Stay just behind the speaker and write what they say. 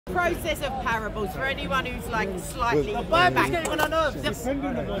process of parables, for anyone who's like slightly The Bible's getting on our nerves. He's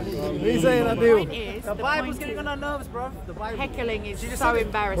saying Adeel. The Bible's getting on our nerves, bro. Heckling is so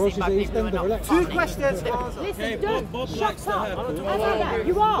embarrassing by people who are not Two questions. Listen, don't shut up.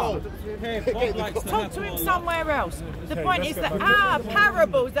 You are. Talk to him somewhere else. The point is that our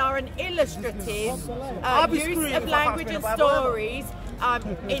parables are an illustrative use of language and stories.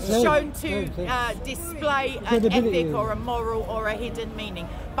 It's shown to display an ethic or a moral or a hidden meaning.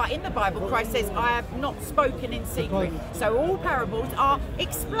 But in the Bible, Christ says, I have not spoken in secret. So all parables are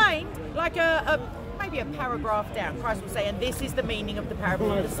explained like maybe a paragraph down. Christ will say, and this is the meaning of the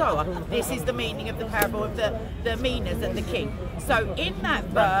parable of the sower. This is the meaning of the parable of the meaners and the king. So in that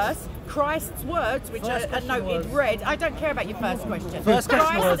verse, Christ's words, which are noted red. I don't care about your first question. First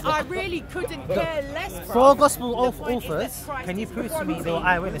question was, I really couldn't care less. For gospel authors, can you prove to me they were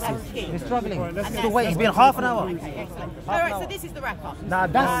eyewitnesses? He's struggling. This is the wait. It's been half an hour. Okay, excellent. All right, so this is the wrap up. Now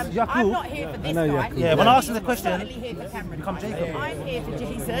that's Yakub. I'm not here for this guy. Yeah, when I asked him the question, become Jacob. I'm here for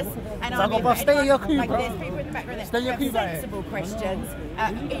Jesus, and so I'm here for stay Yakub, like, there's people in the background there. Stay Yakub, sensible questions,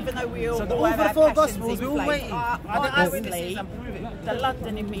 even though we all so all for the four gospels, we all waiting. Honestly, the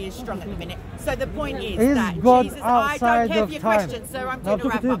London in me is strong at the minute. So the point is that Jesus, I don't care for your questions, so I'm going to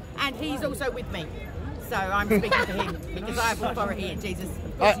wrap up. And he's also with me. So I'm speaking to him because I have authority in Jesus.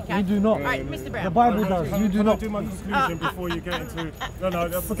 Of course you can. You do not. Right, Mr. Brown. The Bible does. You do not. Do my conclusion before you get into.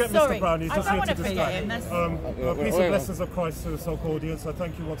 No, forget Mr. Brown. He's just here to discuss. Peace and blessings of Christ to the so-called audience. So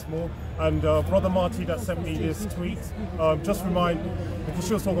thank you once more. And Brother Marty that sent me this tweet. Just remind, because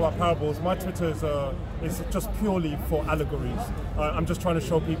she was talking about parables. My Twitter is just purely for allegories. I'm just trying to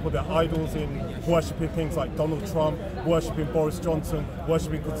show people that idols in worshipping things like Donald Trump, worshipping Boris Johnson,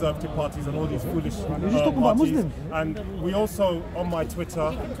 worshipping conservative parties, and all these foolish parties. And we also, on my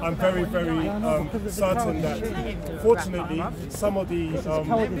Twitter, I'm very, very certain that, fortunately, some of the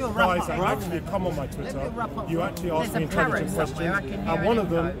guys that actually come on my Twitter, you actually ask me intelligent questions. And one of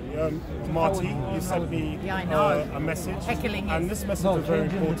them, Marty, you sent me a message, and this message is very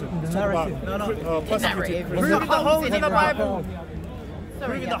important. It's about persecuted Christians. Proving the holes in the Bible.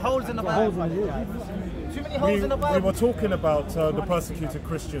 Proving the holes in the Bible. Too many holes in the Bible. We were talking about the persecuted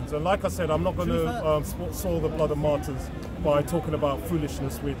Christians, and like I said, I'm not going to soil the blood of martyrs by talking about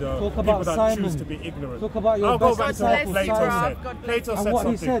foolishness with people that choose to be ignorant. Talk about your I'll go back to what Plato Simon. said. Plato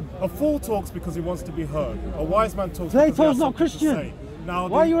said something. A fool talks because he wants to be heard. A wise man talks Plato's because he has not something to Christian. say. Now,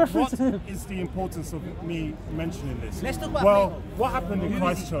 why are you what referencing him? is the importance of me mentioning this? Let's talk about well, what happened in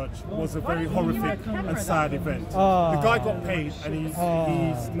Christchurch was a very horrific and sad event. The guy got paid and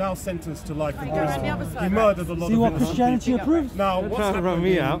he's now sentenced to life in prison. He murdered a lot see of what innocent Christianity people. approves? Now, what's happened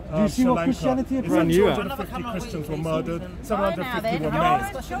in Do you see what Christianity approves? 250 Christians were murdered, 750 were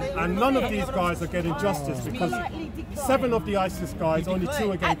maimed, and none of these guys are getting justice because 7 of the ISIS guys, only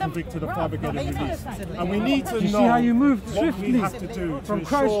 2 are getting convicted and 5 are getting released. And we need to know how you moved what swiftly we have to do from to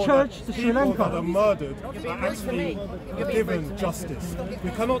Christchurch to Sri people Lanka. that are murdered are actually given justice.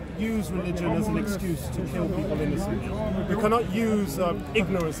 We cannot use religion as an excuse to kill people innocently. We cannot use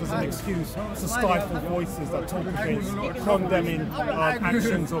ignorance as an excuse to stifle voices that talk against condemning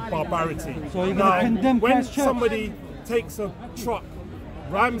actions of barbarity. So you're now, going to condemn when Christchurch? somebody takes a truck,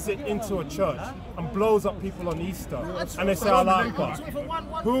 rams it into a church and blows up people on Easter, and they say Allah Akbar,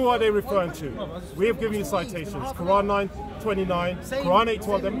 who are they referring to? We have given you citations, Quran 9:29, Quran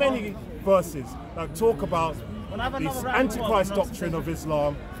 8:12. There are many verses that talk about this antichrist doctrine of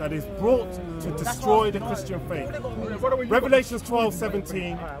Islam that is brought to destroy the Christian faith. Revelations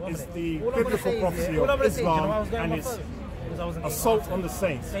 12:17 is the biblical prophecy of Islam and its assault on the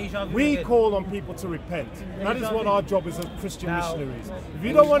saints. We call on people to repent. That is what our job is as Christian missionaries. If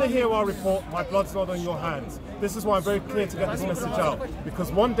you don't want to hear our report, my blood's not on your hands. This is why I'm very clear to get this message out.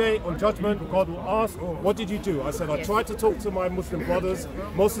 Because one day on judgment, God will ask, what did you do? I said, I tried to talk to my Muslim brothers.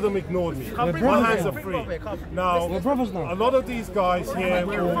 Most of them ignored me. My hands are free. Now, a lot of these guys here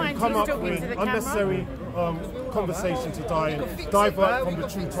will come up with unnecessary conversation to divert from the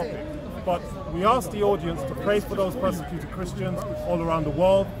true topic. But we ask the audience to pray for those persecuted Christians all around the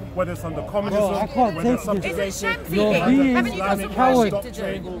world, whether it's under communism, whether it's subjugation, You're being a coward.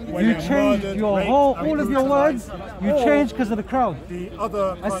 You changed all of your words, you changed because of the crowd.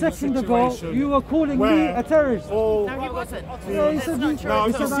 A second ago, you were calling me a terrorist. No, he wasn't. Yeah, he said Now,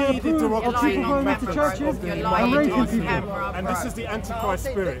 you see the derogatory people going into methods churches of the and raping people. and this is the Antichrist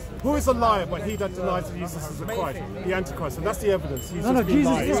spirit. Who is a liar but he that denies that Jesus is the Christ? The Antichrist. And that's the evidence. He's No, just been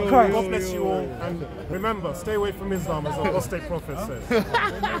Jesus lying. is Christ. God bless you all, and remember, stay away from Islam, as the apostate prophet says.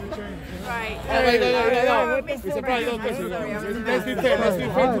 Right. Mr. Brown, let's be fair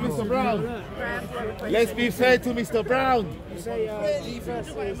to Mr. Brown. Let's be fair to Mr. Brown. You say Jesus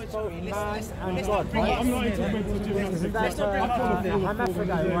is both man and God. I'm not interpreting Jesus. I'm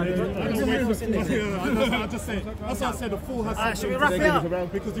African. I just say, that's what I said, a fool has to should we wrap it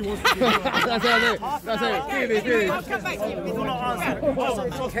up? Because he wants to be That's it. Finish. I'll come back to you.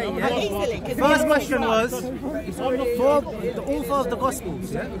 First question was, for the author of the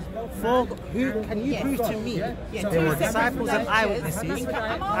Gospels, for who can you prove to me they were disciples and eyewitnesses,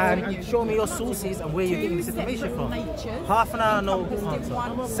 and show me your sources and where you're getting this information from? Half an hour, no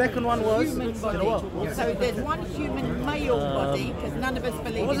answer. Second one was, So there's one human male body, because none of us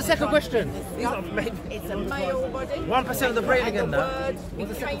believe. what was the second question? It's a male body. 1% of the brain And again the now. word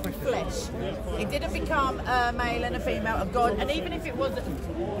became flesh. It didn't become a male and a female, a God. And even if it was,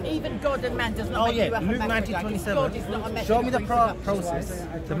 even God and man does not make you a Luke hermaphrodite. God is not a 19:27. Show me the method process,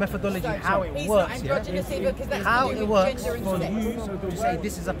 the methodology, how it He's works, not androgynous either, because that's how to do it with works gender and for sex. you to say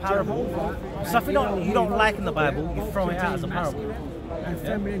this is a parable. Something you don't like in the Bible, you throw it out as a parable. And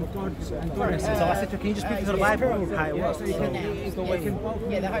feminine gods and goddesses. So I said, can you just speak to the Bible how it works?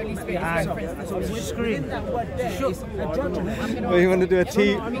 Yeah, the Holy Spirit is the principle. Screen. Well, you want to do a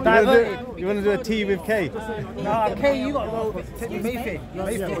T? You want to do a T with K? No, okay, you got to go Mayfair.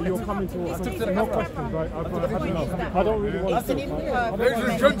 You're coming to us. No questions, right? I've had enough. I don't really want It's an imperfect Ladies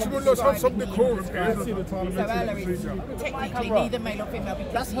and gentlemen, let's have some decorum So Ella is technically neither male or female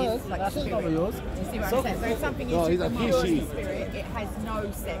because he is like a spirit. Do you see what I'm saying? So if something is just a pure spirit, it has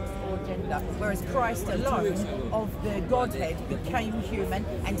no sex or gender. Whereas Christ alone of the Godhead became human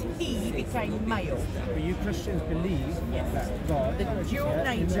and he became male. But you Christians believe that God, The dual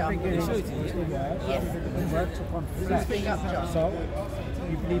nature. was the word, Yes. works upon flesh. Speak up, John. So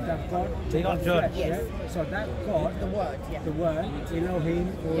you believe that God Take up was John. flesh, Yes. yeah? So that God, The word, yeah. the word, Elohim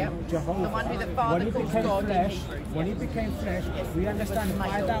or Yep. Jehovah, The one who the Father when he calls became God in flesh, Hebrew. when he became flesh, we understand was by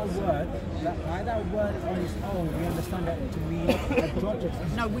male. that word on its own, we understand that to mean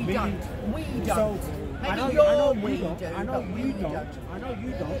androgynous. No, we don't. We So, don't. I know Maybe you we don't. do, I know but you we don't. I know you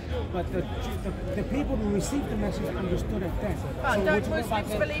don't. But the people who received the message understood it then. But don't we're talking Muslims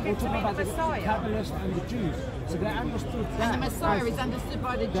about believe him to be the Messiah? Kabbalists and the Jews. So they understood that. And the Messiah is understood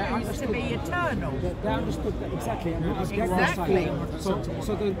by the Jews to be eternal. They understood that exactly. And that's Exactly. Messiah.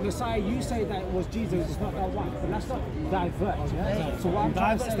 So the Messiah, you say that it was Jesus, it's not that one. But let's not divert. Yeah? So what I'm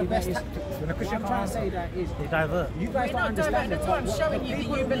trying to say that is, They divert. you guys We're don't not understand diverting at all. I'm showing you that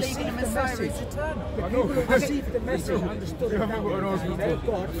you believe in the Messiah is eternal. The people who received the message understood that their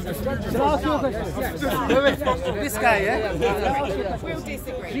God is This guy, yeah? We'll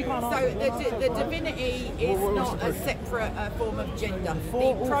disagree. So the divinity is not a separate form of gender.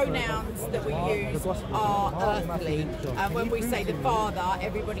 The pronouns that we use are earthly. When we say the Father,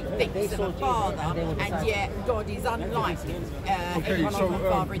 everybody thinks of a father, and yet God is unlike any kind of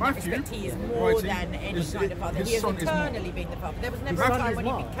father in that respect. He is more than any kind of father. He has eternally been the father. There was never a time when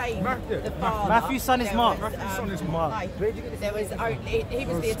he became the father. Matthew's son is Mark. There was only, he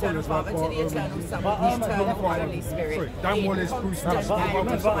was the eternal father to the eternal son, the eternal Holy Spirit. Dan in Wallace, constant and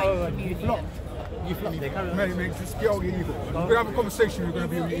divine communion. Mate, just get out your ego. We're going to have a conversation, you're going to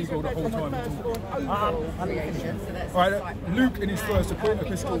be on your ego the whole time. Alright, Luke in his first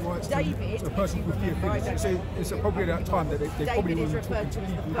epistle writes to the person with fear figures. It's probably at that time that they probably David is weren't referred talking to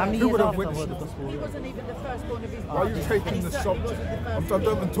to as the people first. who would have witnessed He it. wasn't even the firstborn of his Why are you brothers, taking and he the certainly subject? wasn't the I'm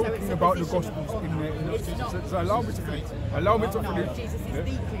firstborn. talking So it's a about the position. Gospels in there. It's not. So allow me to finish. Allow me to No, finish. Jesus is the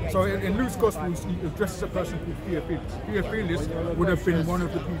creator. So in Luke's Gospels, he addresses a person called Theophilus. Theophilus would have been one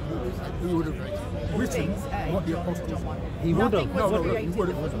of the people who would have written what the apostles. He would have. No, he would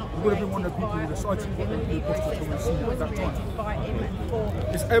have been one of the people who recited what the apostles were receiving at that time.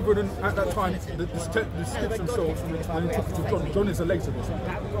 It's evident at that time that the scripts themselves, when they took it to John, John is a later gospel.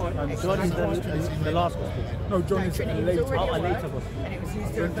 John is the last gospel. No, John is a later. Oh, a later gospel.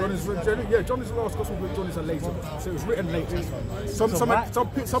 John is the last gospel, but John is a later. So it was written later.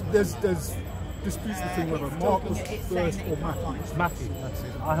 There's disputes between whether Mark was first or Matthew. Matthew.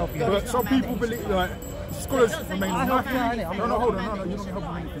 I help you. But some people believe like scholars remain on Matthew. No, hold on, you don't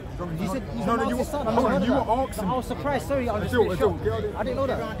help me. You said you were asking. I was surprised. Sorry, I was Adeel, just shocked. Adeel, I didn't know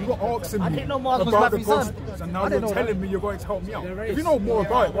that. You were asking me I didn't know Mark was about the Matthew's son. Gospels, and now I didn't you're know telling me you're going to help me out. If you know more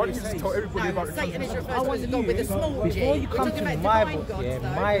about it, why don't you just tell everybody about the Satan is Gospels? referred to as a god with a small g. Before you We're come talking to about my divine book, gods, yeah, though.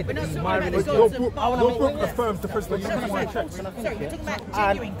 my We're not talking my about the religion. gods Your of Baal. book affirms the president. Sorry, we're talking about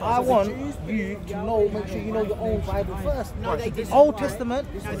genuine And gods. I want you to know, make sure you know your own Bible first. No, they didn't. Old Testament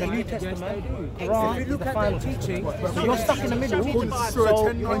is the New Testament. Quran is the final teaching. So you're stuck in the middle. According to Surah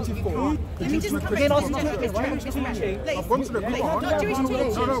 1094, Let me just come in. I've gone to the Quran. Not Jewish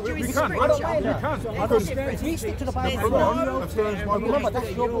teaching, No, we Jewish can. scripture. We can. Because We stick to the Bible. Quran affirms my Remember, book.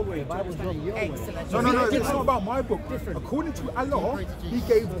 that's your book. The Bible's your book. Excellent. No, it's not about my book. According to Allah,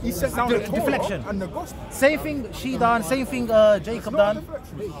 he sent down the Torah Deflection. and the gospel. Same thing she done, same thing Jacob done.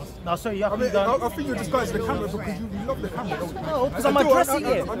 No, sorry, Yakub done. I think you're disguising the camera because you love the camera, don't you? No, because I'm addressing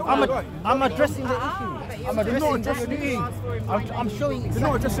it. I'm addressing the issue. I'm addressing the issue. I'm showing You're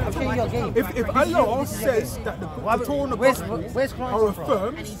not addressing I'm showing your game. If Allah says that the Torah and the gospel Where's are Quran from?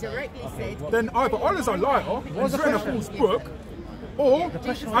 affirmed, And he directly said, then either Allah's a liar and he's written a false book, or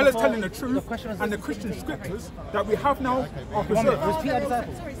Allah's telling the truth and the Christian scriptures that we have now are preserved. Was Peter a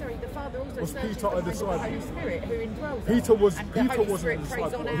disciple? sorry, the Father also Was knows Peter a the disciple? Holy Spirit who indwells us. Peter wasn't And the Holy a Spirit prays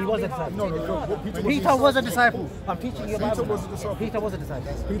disciple. on our He was a behalf disciple. to the Father. Peter was a disciple. I'm teaching you about Peter was a disciple. Peter was a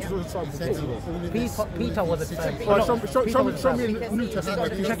disciple. Peter was a disciple. Peter was a disciple. All right, show me Disciple. in the New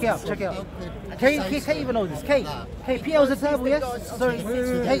Testament. Check it out, check it out. Kate even knows this. Kate, Peter was a disciple, yes? Sorry,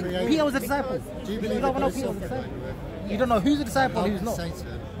 hey, Peter was a disciple. You don't know Peter was a disciple. You don't know who's a disciple and who's not.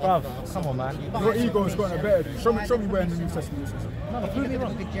 Bruv, come on, man. Your ego has gotten better. Show me where in the New Testament it is. No, prove me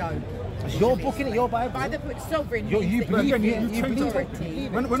wrong. Good joke. It's your book, innit? Your Bible. By the sovereign You means that believe Again, it. you You changed believe the it.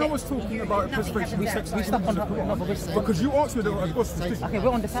 topic. When I was talking about preservation of sex, We stuck on that. because you asked me the gospel. Okay, we're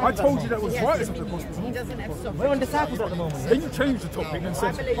on I disciples. told you that was writers of the he gospel. doesn't have sovereign. We're on disciples at the moment. Then you changed the topic and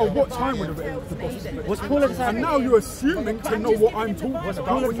said, "Oh, what time would the gospel?" Was Paul a disciple? And now you're assuming to know what I'm talking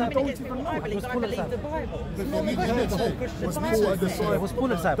about when you don't even know. I believe the Bible. Was Paul a disciple? Was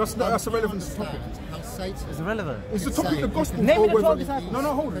Paul a disciple? That's a relevant topic. It's irrelevant. Is the topic the gospel? Name or me the 12 whether- disciples.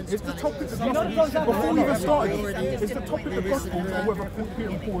 No, hold on. Is the topic the know the 12 gospel? disciples? Before we even started, is the topic the gospel or whether Peter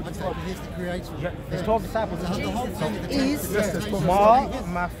and Paul were disciples? There's 12 disciples. Yes, there's 12 Mark,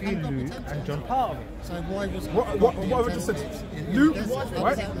 Matthew, Luke, and John part of it. What I just said, Luke,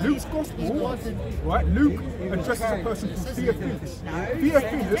 right? Luke's gospel, right? Luke addresses a person called Theophilus.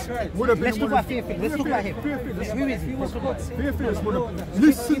 Theophilus would have been Let's talk one about of Theophilus. Let's talk about him. Theophilus. Who is he? What's the God? Theophilus would have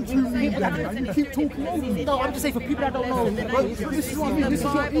listened to me, and you keep talking over me. No, I'm just saying for people that don't know. This is what I mean. This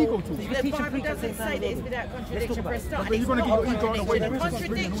is your ego talk. The Bible doesn't say that it's without contradiction for a start. But you're going to get your ego on the way. The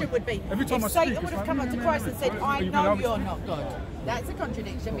contradiction would be Every time I if speak, Satan would have come up to Christ and said, I know you're not God. That's a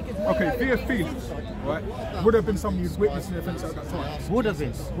contradiction because we know Okay, that Theophilus, right, would have been somebody who's witnessing the events at that time. Would have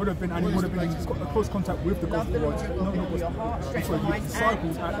been. And he would have been in close contact with the gospel writers. No, with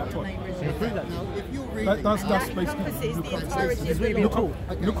disciples at that time. That's basically look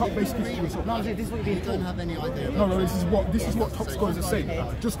up basically for yourself. No, I'm saying this is what you're being told. No, this is what top scholars are saying.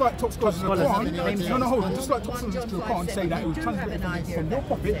 Just like top scholars in the Quran. No, hold on. Just like top scholars in the Quran say that it was translated from your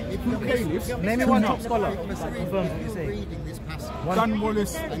prophet through caliphs. Name me one top scholar. Confirms what you say. Dan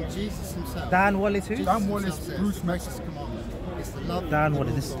Wallace. Dan Wallace who? Dan Wallace, Bruce Max. Dan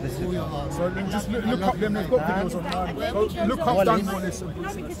Wallace. This is So then just look up them. They've got videos online. Look up Dan Wallace.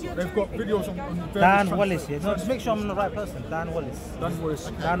 They've got videos on various Dan Wallace, yeah. No, just make sure I'm the right person. Dan Wallace. Dan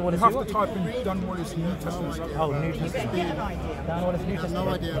Wallace. Dan Wallace. You have to type in Dan Wallace New Testament. Oh, New Testament. Dan Wallace, New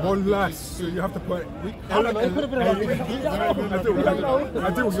Testament. Wallace. So you have to put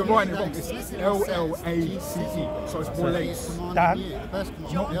Adeel, you're writing it wrong. It's L-L-A-C-E. So it's Wallace. Dan?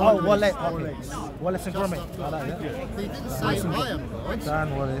 Oh, Wallace. Wallace and Gromit. I like that.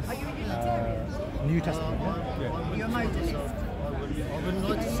 Dan Wallace. New Testament. Yeah? You're a modalist. I wouldn't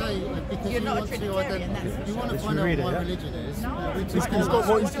like to say because You're not a Trinitarian, you want to find out what my religion is. He's got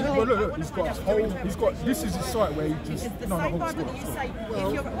what he's look, he's got a whole, this is his site where he just, no, Same hold Bible that you say,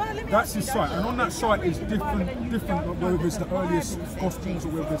 if you're, well, let me that's ask his you, site, and on that site is different, whether it's the earliest Gospels or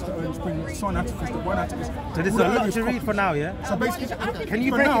whether it's the earliest Sinaiticus, the One-Atticus. So this is a lot to read for now, yeah? So basically, Can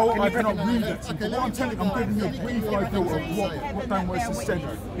you for break it? now, Can you I break cannot it? read it. But what I'm telling you, I'm giving you a brief idea of what Dan Wallace has said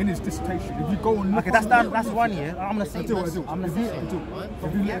in his dissertation. If you go and look Okay, that's one, yeah? I'm gonna say this. I'm I'm gonna say it.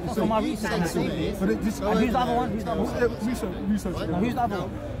 So my research, I'm gonna say this. But it just, And who's the other one? Who's the other one? Research. No, who's the other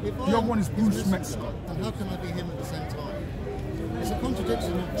one? The other one is Bruce Metzger. And how can I be him at the same time? It's a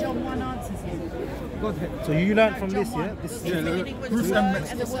contradiction of John 1 answers you. So you learned from this, yeah? This is Bruce M.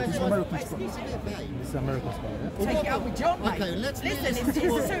 Metzger. He's an American scholar. this is American style, yeah? Take it up with John, mate. Okay, let's Listen, listen it's to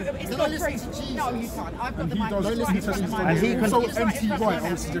what- got Can I listen proof. to Jesus? No, you can't. I've got the He Bible does right in front of Testament. my And he can- So It's right in MT front Wright, of I my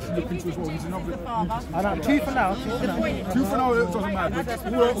would suggest you look into as well. He's another. I know, two for now. Two for now, it doesn't matter.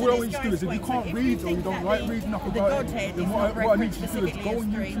 But all I want you to do is if you can't read or you don't like reading enough about it, then what I need you to do is go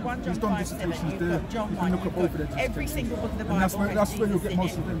on YouTube. He's done dissertations there. You can look at both of them. Every single book of the And that's Bible that's where you'll get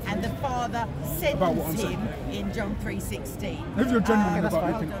most of it. And the Father sentenced him in John 3:16. If you're genuine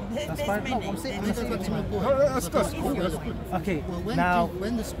about it, There's many. that's cool. That's good. Okay, Well, now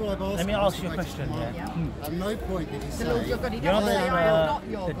when the scribe asked let me him ask to you a write his question. command, Yeah. at no point did he say, Lord your God, he You're not doesn't say, I am not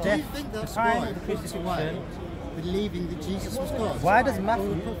the your God. do you death, think the that crime, scribe the put this away, crucifixion. believing that Jesus was God? Why does Matthew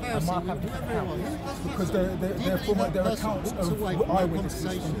Or and Pharisee, Mark have different everyone, accounts? Because they're from their accounts of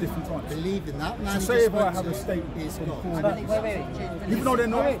eyewitnesses from different times. believed in that man. So say if I have a statement is from God. Paul, Wait. even though they're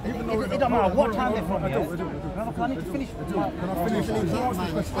not, even though It don't matter what time they're from. I Yeah? do. I need to finish. Can I finish? Believe that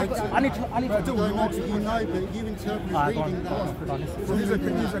man. I need to. Don't matter, you know, but you interpret reading that. So these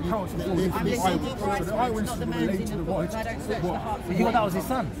accounts of all different eyewitnesses. So the eyewitnesses would relate to the what? You thought that was his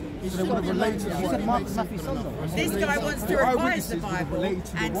son? So they would relate to You said Mark is Matthew's son though. This guy wants to revise the Bible and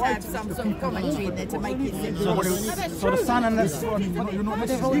have some sort of commentary in there to make it simple. So the son and the You're not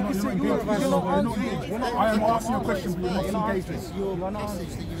listening. I am asking a question, but you're not engaging. Your passage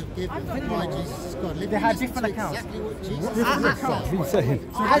that you have given, why Jesus is God. they had different accounts. Exactly what Jesus Different accounts. So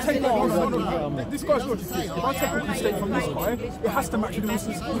if I take this guy's logic is, if I take what you state from this guy, it has to match with what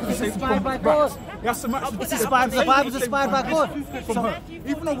you say from by back. God. It has to match with The Bible's inspired by God. from her.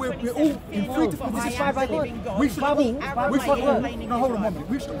 Even though we're all in three different It's inspired by God. we should all, no, hold on a moment.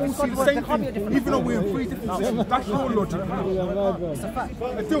 We should all see the same thing, even though we're in three different sections. That's your logic.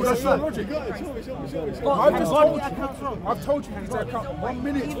 Adeel, that's your logic. I've told you his account 1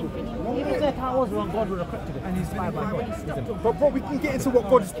 minute. Even if the account was wrong, God would have corrected it. And he's inspired by God. But we can get into what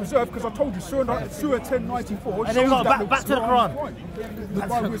God has preserved, because I told you, Surah 1094. And then we got back to the Quran. The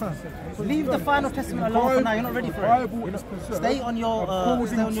Bible is Leave the final testament alone for now. You're not ready for it. Bible is preserved. Stay on your. According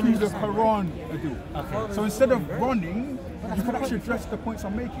Stay on your to the Quran, Adeel. Okay. So instead of running, you can actually address the points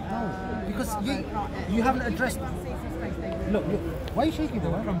I'm making. Because you haven't addressed. Look, why are you shaking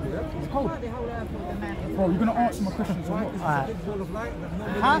though? It's cold. Bro, you're gonna answer my questions or not? Alright.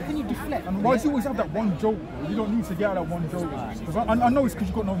 How can you deflect? And why do you always have that one joke? You don't need to get out that one joke. Because I know it's because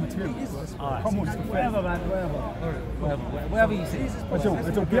you've got no material. Come on, it's the fair. Whatever, man. Whatever you say.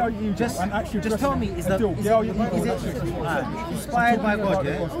 Adeel, get out your ego and actually Just tell me, is the Adeel, get out your ego. is it inspired by God?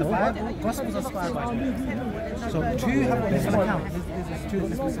 Yeah, the Bible, Gospels are inspired by God. So two have different accounts. There's two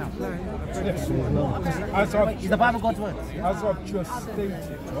different accounts. Is the Bible God's word? As I've just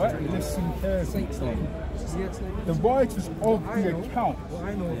stated, right? Listen carefully. The writers of the account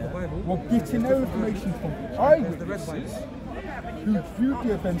were getting their information from eyewitnesses who viewed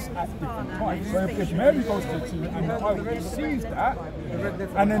the events at different times. So if Mary goes to the tomb and the eyewitness sees that,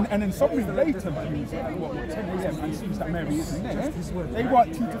 and then somebody later views it at 10 a.m. and sees that Mary isn't there, they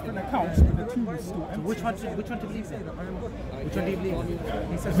write two different accounts, but the tomb is still empty. Which one to believe then? Which one do you believe?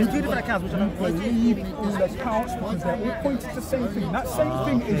 There's two different accounts. Which one? Believe all accounts because they're all pointing to the same thing. That same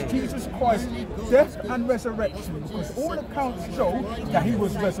thing is Jesus Christ's death and resurrection, because all accounts show that he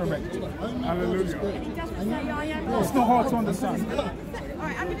was resurrected. Hallelujah. It's not hard to understand.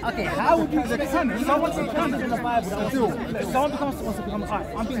 Okay, how would you say someone comes in the Bible? Someone wants to become.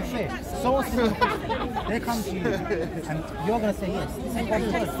 I'm being fair. Someone they come to you, and you're gonna say yes.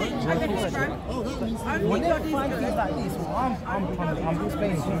 When they find things like this, I'm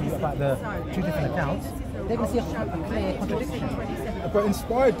explaining to you about the two different accounts. They're gonna see a clear contradiction. But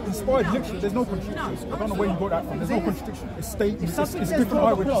inspired literature, there's no contradiction. I don't know where you got that from. There's no contradiction. It's statements. It's different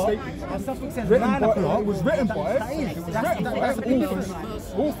eyewitness statements. It was written by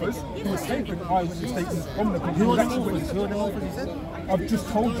authors who were stating eyewitness statements from the contradiction. I've just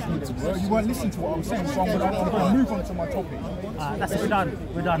told you this, bro. You weren't listening to what I was saying, so I'm going to move on to my topic. That's it.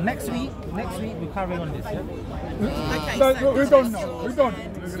 We're done. Next week we carry on this. Yeah? No, we're done now. We're done.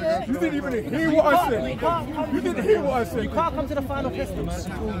 You didn't even hear what I said. You didn't hear what I said. You can't come to the final testament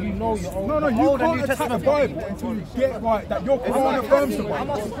until you know your own. No, you can't attack the Bible until you get right that your Quran affirms the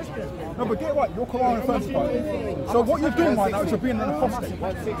Bible. No, but get right, your Quran affirms the Bible. So what you're doing right now is you're being an apostate.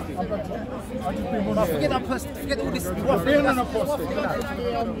 Forget all this. You're being an apostate.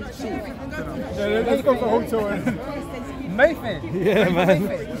 Let's go for hotel. Mayfair. Yeah, man.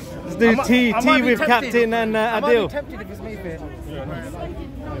 Let's do tea with Captain and Adeel. I'm tempted if it's Mayfair.